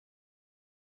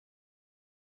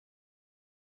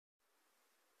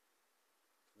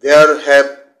There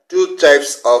have two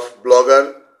types of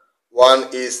blogger. One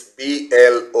is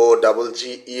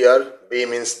blogger. B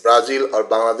means Brazil or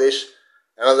Bangladesh.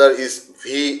 Another is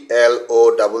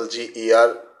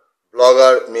vlogger.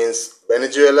 Blogger means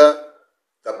Venezuela.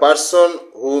 The person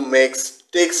who makes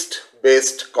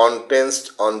text-based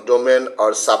contents on domain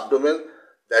or subdomain,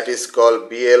 that is called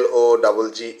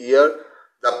blogger.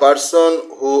 The person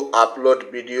who upload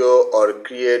video or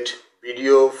create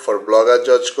video for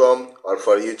blogger.com or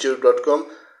for youtube.com,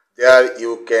 there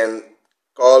you can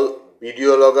call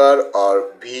videologger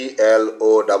or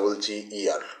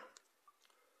vlogger.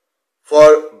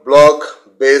 For blog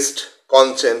based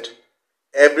content,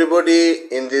 everybody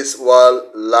in this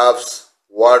world loves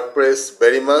WordPress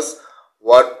very much.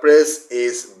 WordPress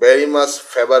is very much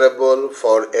favorable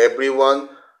for everyone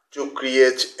to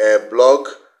create a blog,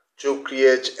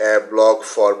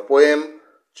 for poem,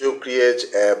 to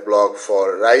create a blog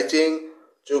for writing,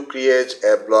 to create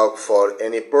a blog for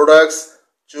any products,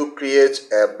 to create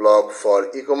a blog for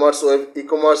e-commerce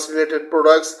related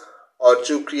products, or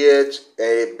to create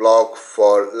a blog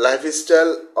for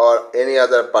lifestyle or any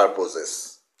other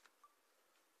purposes.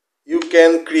 You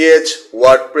can create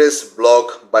WordPress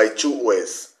blog by two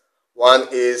ways. One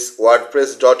is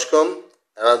WordPress.com,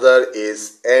 another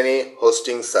is any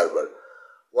hosting server.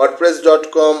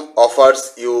 WordPress.com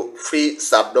offers you free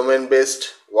subdomain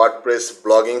based WordPress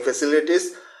blogging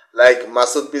facilities like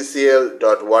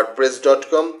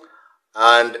masudbcl.wordpress.com,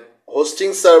 and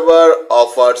hosting server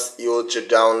offers you to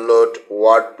download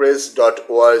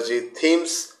wordpress.org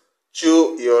themes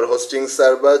to your hosting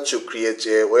server to create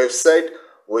a website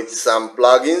with some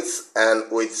plugins and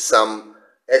with some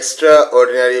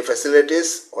extraordinary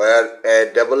facilities where a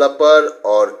developer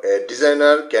or a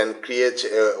designer can create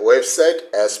a website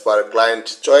as per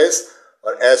client choice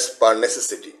or as per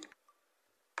necessity.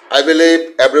 I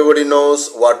believe everybody knows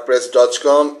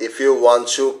WordPress.com. If you want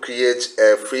to create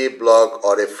a free blog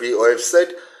or a free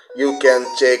website, you can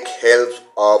take help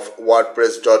of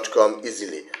WordPress.com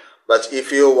easily. But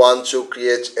if you want to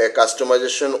create a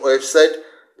customization website,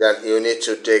 then you need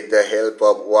to take the help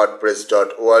of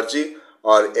WordPress.org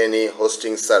or any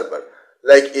hosting server.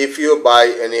 Like if you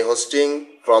buy any hosting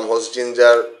from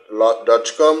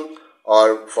hostginger.com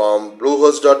or from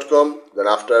bluehost.com, then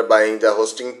after buying the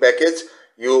hosting package,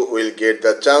 you will get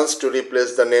the chance to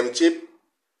replace the name chip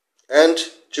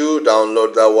and to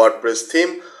download the WordPress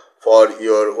theme for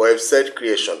your website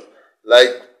creation.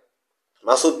 Like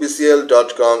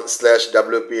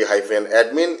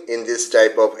masudbcl.com/wp-admin. In this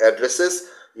type of addresses,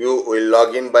 you will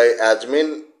log in by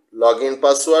admin login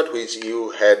password which you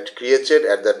had created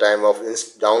at the time of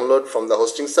download from the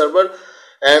hosting server,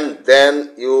 and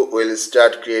then you will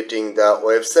start creating the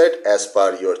website as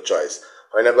per your choice.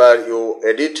 Whenever you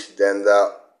edit, then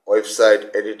the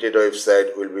edited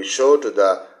website will be shown to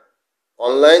the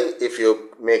online. If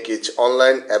you make it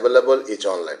online, available each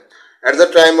online. At the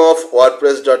time of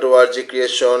WordPress.org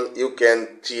creation, you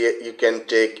can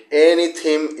take any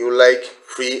theme you like,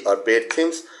 free or paid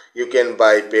themes. You can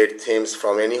buy paid themes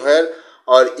from anywhere,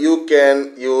 or you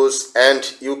can use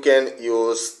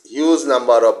huge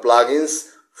number of plugins,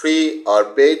 free or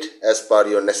paid, as per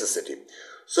your necessity.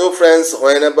 So friends,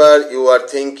 whenever you are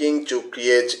thinking to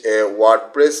create a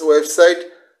WordPress website,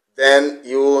 then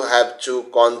you have to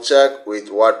contact with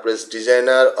WordPress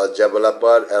designer or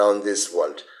developer around this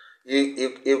world.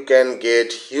 You can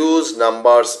get huge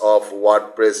numbers of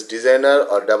WordPress designer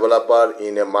or developer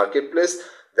in a marketplace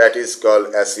that is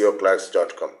called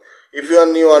SEOclerks.com. If you are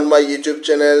new on my YouTube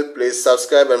channel, please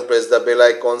subscribe and press the bell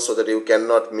icon so that you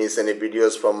cannot miss any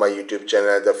videos from my YouTube channel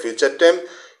at the future time.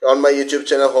 On my YouTube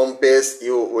channel homepage,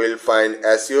 you will find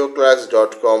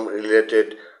SEOclerks.com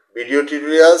related video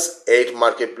tutorials, 8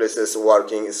 marketplaces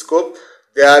working scope.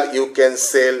 There you can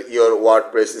sell your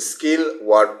WordPress skill,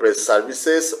 WordPress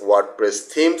services, WordPress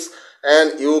themes,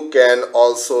 and you can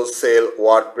also sell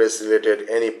WordPress related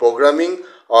any programming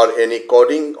or any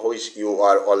coding which you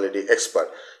are already expert.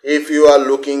 If you are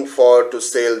looking for to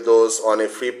sell those on a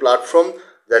free platform,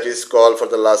 that is called for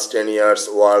the last 10 years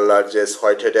world largest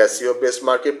whitehead SEO based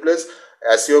marketplace,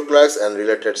 SEO Clerks, and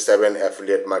related 7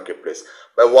 affiliate marketplace.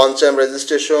 By one-time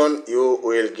registration, you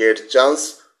will get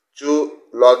chance to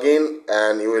log in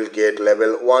and you will get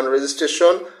level 1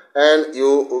 registration, and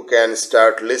you can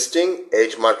start listing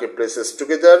 8 marketplaces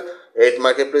together. 8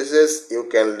 marketplaces, you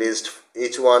can list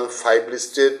each one 5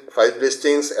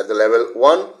 listings at the level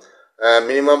 1.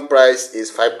 Minimum price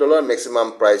is $5,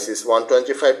 maximum price is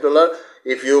 $125.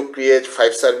 If you create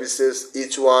 5 services,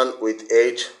 each one with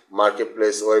 8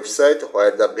 marketplace website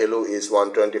where the value is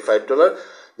 $125,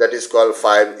 that is called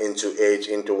 5 into 8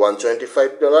 into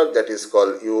 $125. That is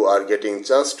called you are getting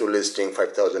chance to listing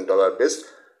 $5,000 based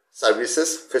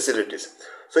services facilities.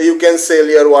 So you can sell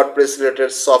your WordPress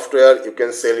related software, you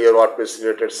can sell your WordPress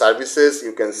related services,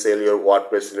 you can sell your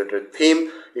WordPress related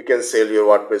theme, you can sell your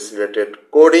WordPress related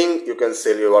coding, you can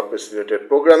sell your WordPress related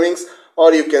programmings,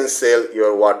 or you can sell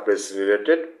your WordPress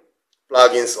related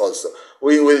plugins also.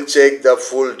 We will check the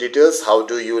full details how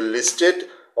do you list it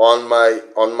on my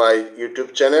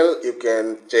YouTube channel. You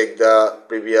can check the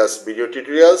previous video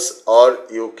tutorials, or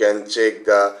you can check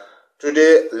the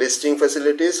today listing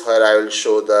facilities, where I will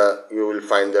show you will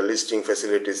find the listing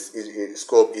facilities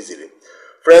scope easily.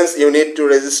 Friends, you need to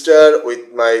register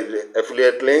with my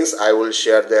affiliate links. I will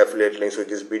share the affiliate links with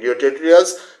these video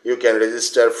tutorials. You can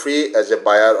register free as a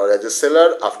buyer or as a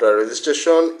seller. After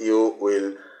registration, you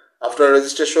will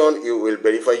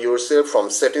verify yourself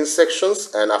from settings sections,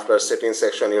 and after settings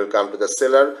section you will come to the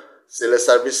seller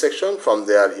service section. From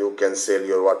there you can sell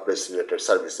your WordPress related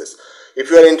services. If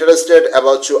you are interested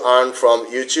about to earn from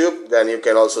YouTube, then you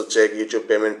can also check YouTube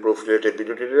payment proof related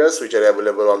video tutorials, which are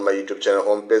available on my YouTube channel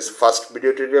homepage first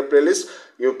video tutorial playlist.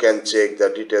 You can check the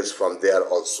details from there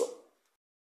also.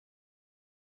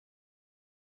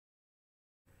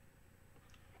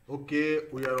 Okay,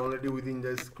 we are already within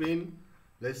the screen.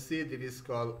 Let's see, this is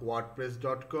called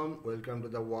WordPress.com. Welcome to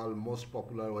the world's most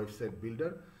popular website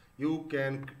builder. You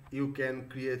can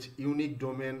create unique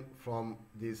domain from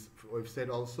this website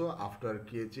also after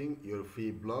creating your free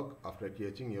blog, after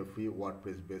creating your free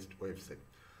WordPress based website.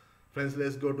 Friends,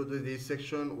 let's go to this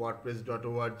section,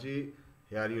 wordpress.org.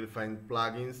 Here you will find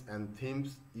plugins and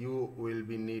themes. You will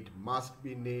must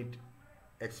need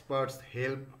experts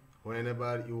help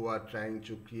whenever you are trying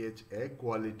to create a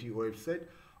quality website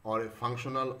or a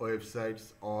functional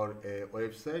websites, or a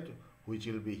website which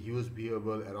will be huge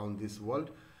viewable around this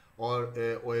world, or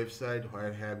a website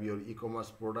where have your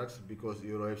e-commerce products, because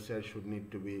your website should need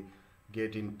to be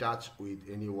get in touch with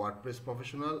any WordPress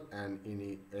professional and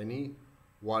any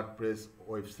WordPress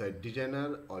website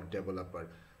designer or developer.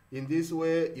 In this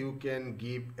way you can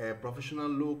give a professional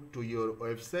look to your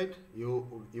website.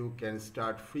 You can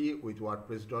start free with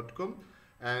WordPress.com,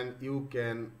 and you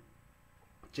can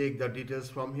check the details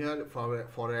from here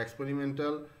for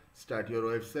experimental. Start your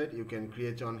website, you can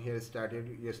create on here start your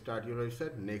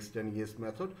website, next and yes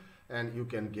method, and you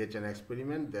can get an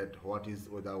experiment that what is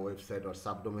with our website or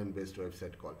subdomain based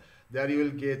website called. There you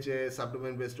will get a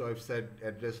subdomain based website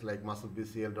address like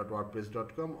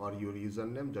musclebcl.wordpress.com or your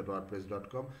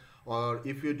username.wordpress.com, or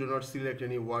if you do not select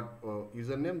any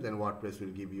username, then WordPress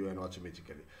will give you an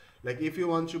automatically. Like if you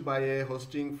want to buy a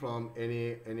hosting from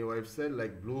any website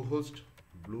like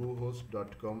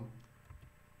bluehost.com,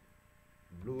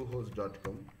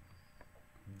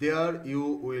 there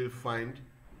you will find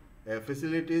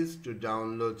facilities to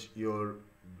download your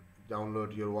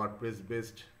WordPress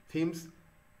based themes,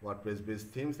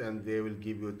 and they will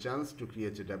give you a chance to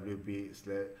create a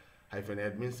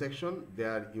WP-admin section.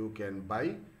 There you can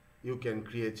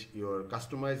create your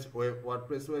customized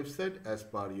WordPress website as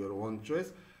per your own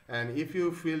choice. And if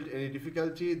you feel any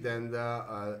difficulty, then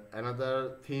the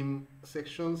another theme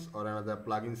sections or another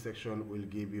plugin section will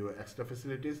give you extra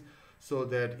facilities, so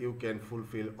that you can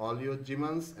fulfill all your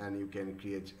demands and you can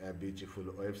create a beautiful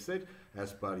website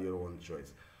as per your own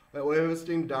choice. Web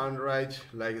hosting done right,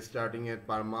 like starting at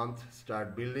per month,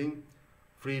 start building.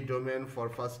 Free domain for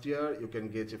first year, you can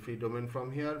get a free domain from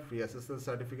here. Free SSL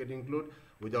certificate include.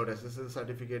 Without SSL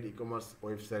certificate, e-commerce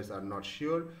websites are not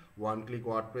sure. One-click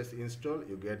WordPress install,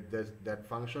 you get that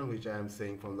function which I am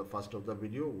saying from the first of the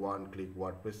video, one-click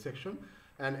WordPress section,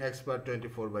 and expert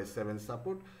 24/7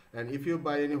 support. And if you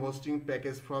buy any hosting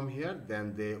package from here,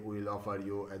 then they will offer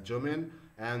you a domain,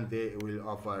 and they will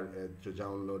offer to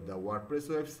download the WordPress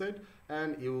website,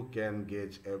 and you can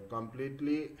get a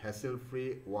completely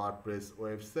hassle-free WordPress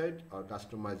website or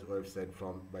customized website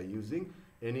by using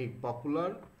any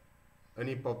popular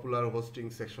hosting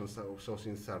section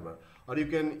hosting server. Or you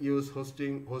can use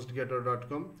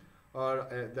hostgator.com, or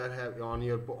that have on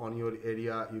your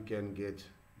area you can get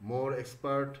more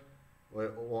expert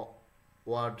web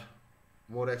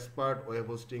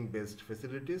hosting based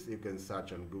facilities. You can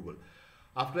search on Google.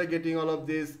 After getting all of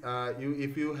this,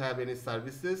 if you have any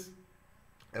services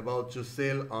about to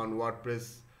sell on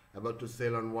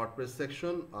WordPress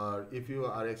section, or if you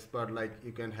are expert, like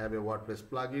you can have a WordPress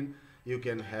plugin, you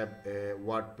can have a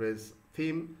WordPress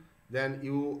theme, then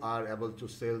you are able to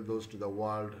sell those to the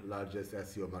world largest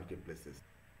SEO marketplaces.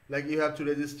 Like you have to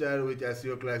register with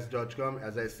SEOclass.com.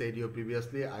 As I said you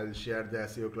previously, I will share the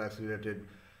SEO class related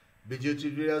video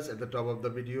tutorials at the top of the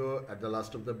video, at the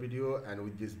last of the video, and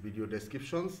with these video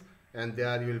descriptions. and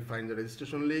there you will find the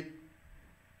registration link,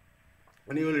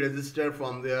 and you will register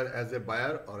from there as a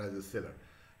buyer or as a seller.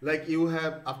 Like you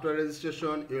have, after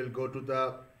registration, you will go to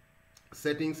the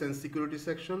settings and security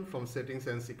section. From settings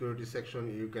and security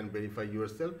section, you can verify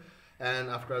yourself, and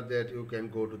after that you can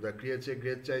go to the create a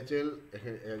great title.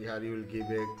 Here you will give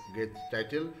a great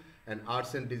title, and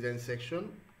arts and design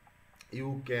section.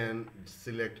 You can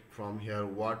select from here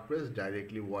WordPress.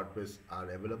 Directly WordPress are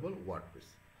available, WordPress.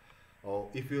 Or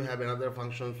if you have another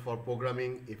functions for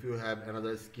programming, if you have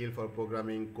another skill for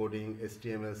programming, coding,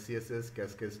 HTML, CSS,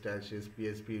 Cascade Style Sheets,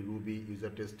 PHP, Ruby,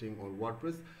 user testing on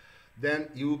WordPress, then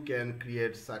you can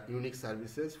create unique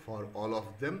services for all of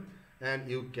them, and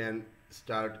you can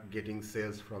start getting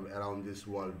sales from around this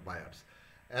world buyers.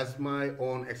 As my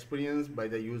own experience by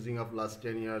the using of last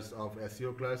 10 years of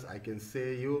SEO class, I can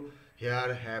say you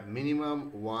here have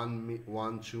minimum 1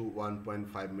 to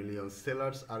 1.5 million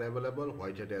sellers are available,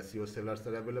 white hat SEO sellers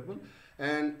are available,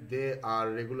 and they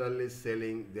are regularly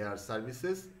selling their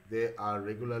services, they are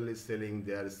regularly selling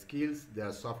their skills, their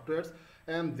softwares,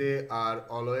 and they are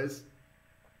always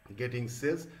getting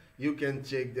sales. You can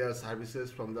check their services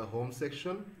from the home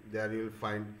section. There you will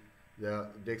find the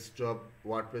desktop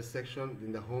WordPress section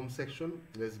in the home section.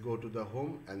 Let's go to the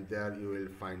home, and there you will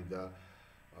find the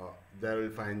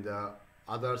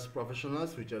others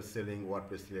professionals which are selling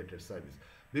WordPress related service.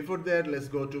 Before that, let's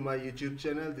go to my YouTube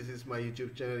channel. This is my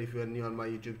YouTube channel. If you are new on my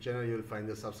YouTube channel, you will find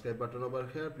the subscribe button over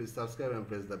here. Please subscribe and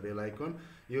press the bell icon.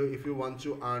 If you want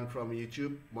to earn from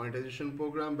YouTube monetization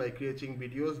program by creating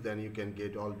videos, then you can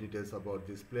get all details about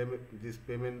this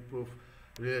payment proof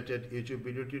related YouTube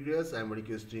video tutorials. I am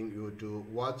requesting you to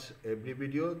watch every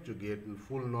video to get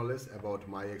full knowledge about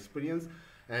my experience.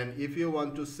 And if you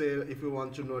want to sell, if you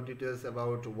want to know details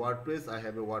about WordPress, I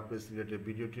have a WordPress related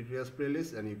video tutorials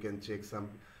playlist, and you can check some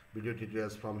video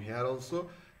tutorials from here also.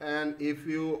 And if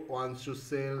you want to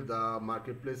sell the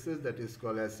marketplaces, that is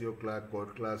called SEO Clark,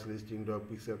 Code Class, Listing Dog,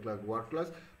 Pixel Clark, Word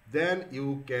Class, then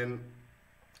you can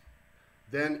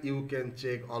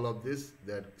check all of this,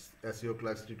 that SEO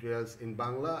class tutorials in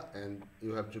Bangla, and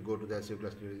you have to go to the SEO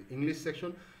class tutorials English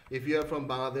section. If you are from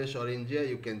Bangladesh or India,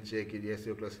 you can check the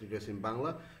SEO class tutorials in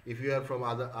Bangla. If you are from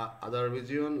other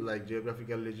region, like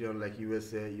geographical region like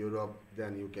USA, Europe,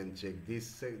 then you can check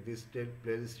this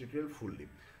playlist tutorial fully.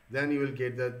 Then you will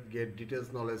get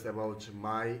details knowledge about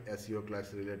my SEO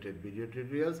class related video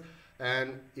tutorials.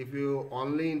 And if you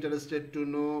only interested to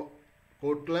know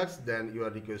code class, then you are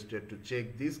requested to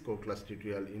check this code class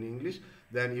tutorial in English.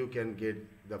 Then you can get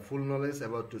the full knowledge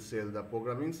about to sell the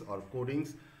programmings or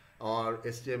codings or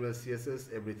HTML,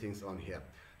 CSS, everything's on here.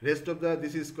 Rest of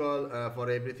this is called for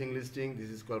everything listing.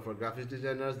 This is called for graphic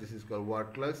designers. This is called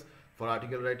word class for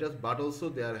article writers, but also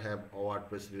there have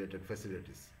WordPress related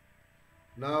facilities.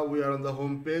 Now we are on the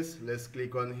home page. Let's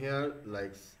click on here,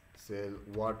 like sell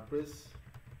WordPress.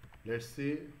 Let's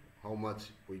see how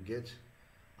much we get.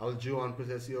 I'll do on-page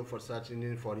SEO for search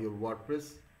engine for your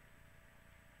WordPress.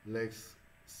 Let's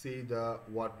see the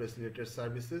WordPress related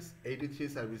services. 83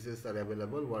 services are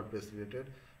available, WordPress related.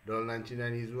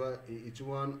 $99 each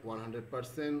one,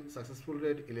 100% successful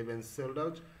rate, 11 sold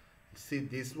out. See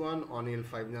this one, Anil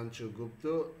 592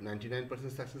 Gupta,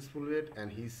 99% successful rate,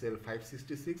 and he sell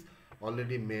 566,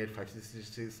 already made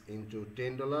 566 into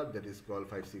 $10, that is called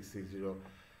 5660.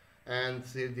 And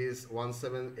see this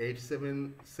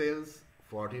 1787 sales,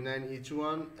 49 each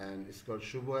one, and it's called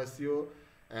Shubho SEO.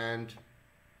 And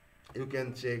you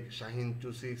can check Shaheen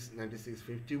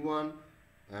 269651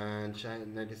 and Shaheen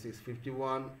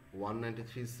 9651,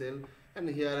 193 sale. And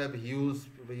here I have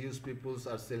huge people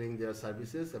are selling their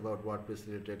services about WordPress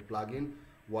related plugin,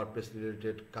 WordPress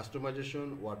related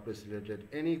customization, WordPress related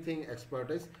anything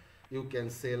expertise. You can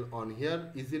sell on here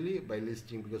easily by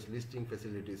listing, because listing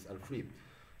facilities are free.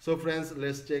 So friends,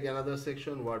 let's check another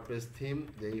section, WordPress theme.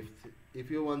 If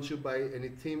you want to buy any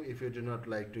theme, if you do not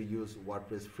like to use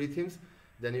WordPress free themes,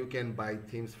 then you can buy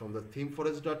themes from the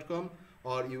themeforest.com,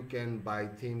 or you can buy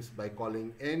themes by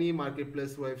calling any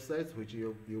marketplace websites which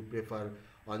you prefer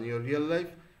on your real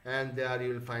life, and there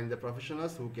you will find the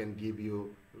professionals who can give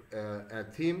you a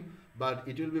theme. But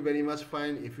it will be very much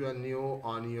fine if you are new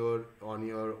on your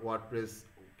WordPress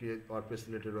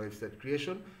related website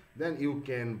creation, then you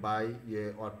can buy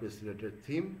a WordPress related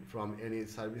theme from any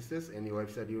services, any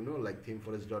website like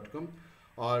themeforest.com,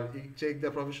 or you check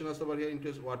the professionals over here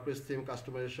into WordPress theme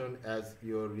customization as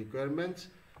your requirements,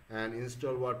 and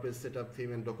install WordPress setup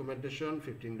theme and documentation,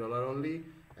 $15 only,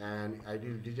 and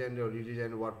ideal design or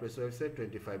redesign WordPress website,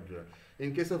 $25.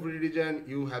 In case of redesign,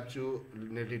 you have to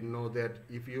let it know that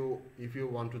if you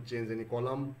want to change any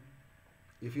column,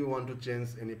 if you want to change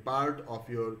any part of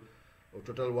your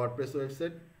total WordPress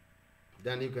website,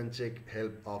 then you can check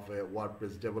help of a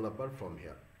WordPress developer from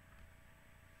here.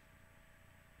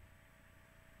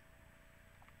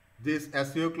 This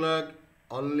SEO clerk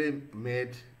only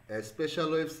made a special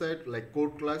website like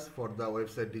code clerks for the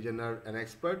website designer and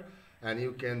expert, and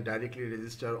you can directly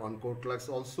register on code clerks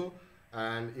also,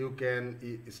 and you can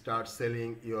start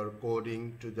selling your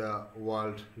coding to the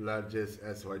world largest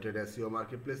as weighted SEO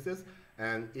marketplaces.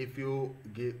 And if you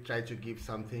try to give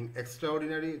something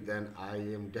extraordinary, then I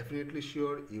am definitely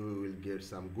sure you will get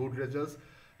some good results,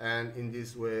 and in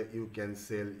this way you can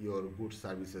sell your good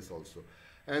services also.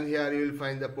 And here you will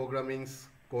find the programmings,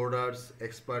 coders,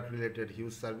 expert related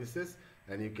huge services,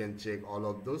 and you can check all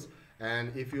of those.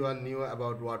 And if you are new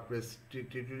about WordPress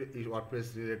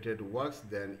related works,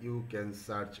 then you can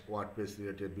search WordPress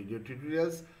related video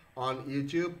tutorials on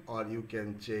YouTube, or you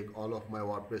can check all of my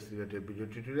WordPress related video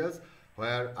tutorials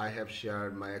where I have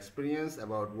shared my experience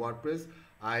about WordPress.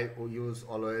 I use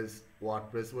always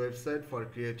WordPress website for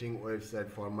creating website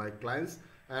for my clients,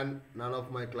 and none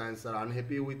of my clients are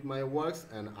unhappy with my works,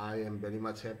 and I am very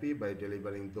much happy by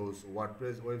delivering those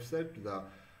WordPress website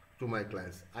to my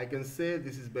clients. I can say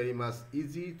this is very much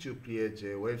easy to create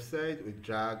a website with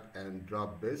drag and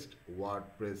drop based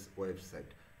WordPress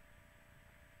website.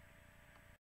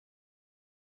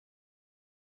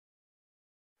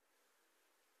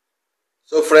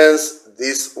 So friends,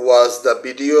 this was the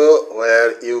video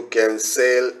where you can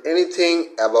sell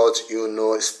anything about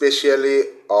especially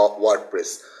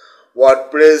WordPress.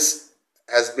 WordPress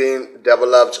has been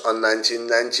developed on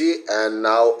 1990, and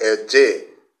now a day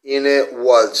in a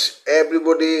world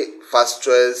everybody first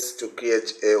tries to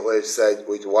create a website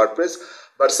with WordPress,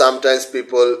 but sometimes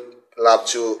people love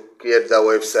to create the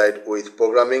website with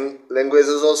programming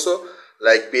languages also,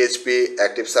 like PHP,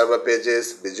 active server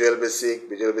pages, Visual Basic,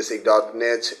 Visual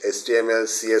Basic.net, HTML,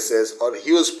 CSS, or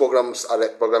huge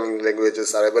programming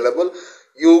languages are available.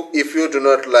 If you do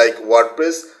not like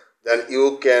WordPress, then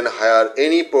you can hire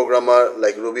any programmer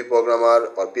like Ruby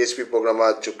programmer or PHP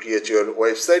programmer to create your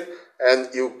website, and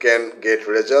you can get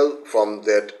result from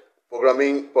that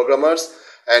programmers,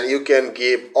 and you can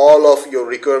give all of your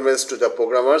requirements to the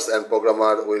programmers, and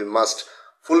programmer will must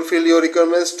fulfill your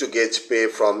requirements to get pay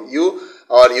from you.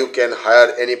 Or you can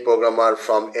hire any programmer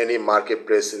from any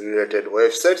marketplace related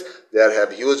websites. There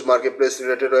have huge marketplace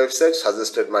related websites.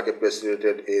 Suggested marketplace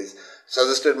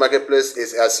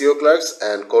is SEO clerks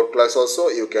and code clerks also.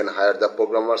 You can hire the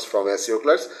programmers from SEO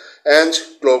clerks and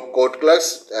code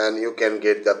clerks, and you can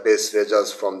get the best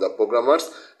results from the programmers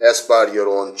as per your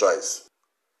own choice.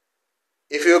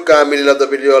 If you come middle of the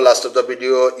video, last of the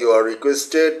video, you are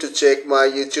requested to check my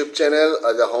YouTube channel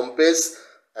or the homepage.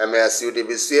 I'm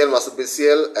SUDBCL, Master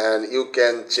BCL, and you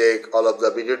can check all of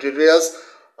the video tutorials.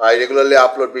 I regularly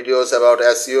upload videos about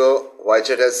SEO,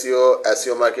 White-Hat SEO,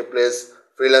 SEO marketplace,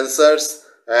 freelancers,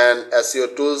 and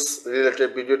SEO tools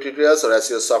related video tutorials or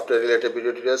SEO software related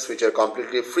video tutorials, which are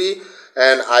completely free.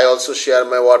 And I also share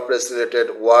my WordPress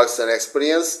related works and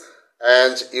experience,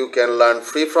 and you can learn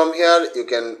free from here. You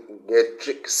can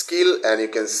get skill, and you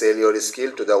can sell your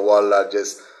skill to the world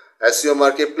largest SEO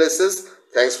marketplaces.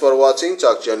 Thanks for watching.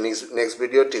 Talk to you next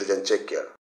video. Till then, take care.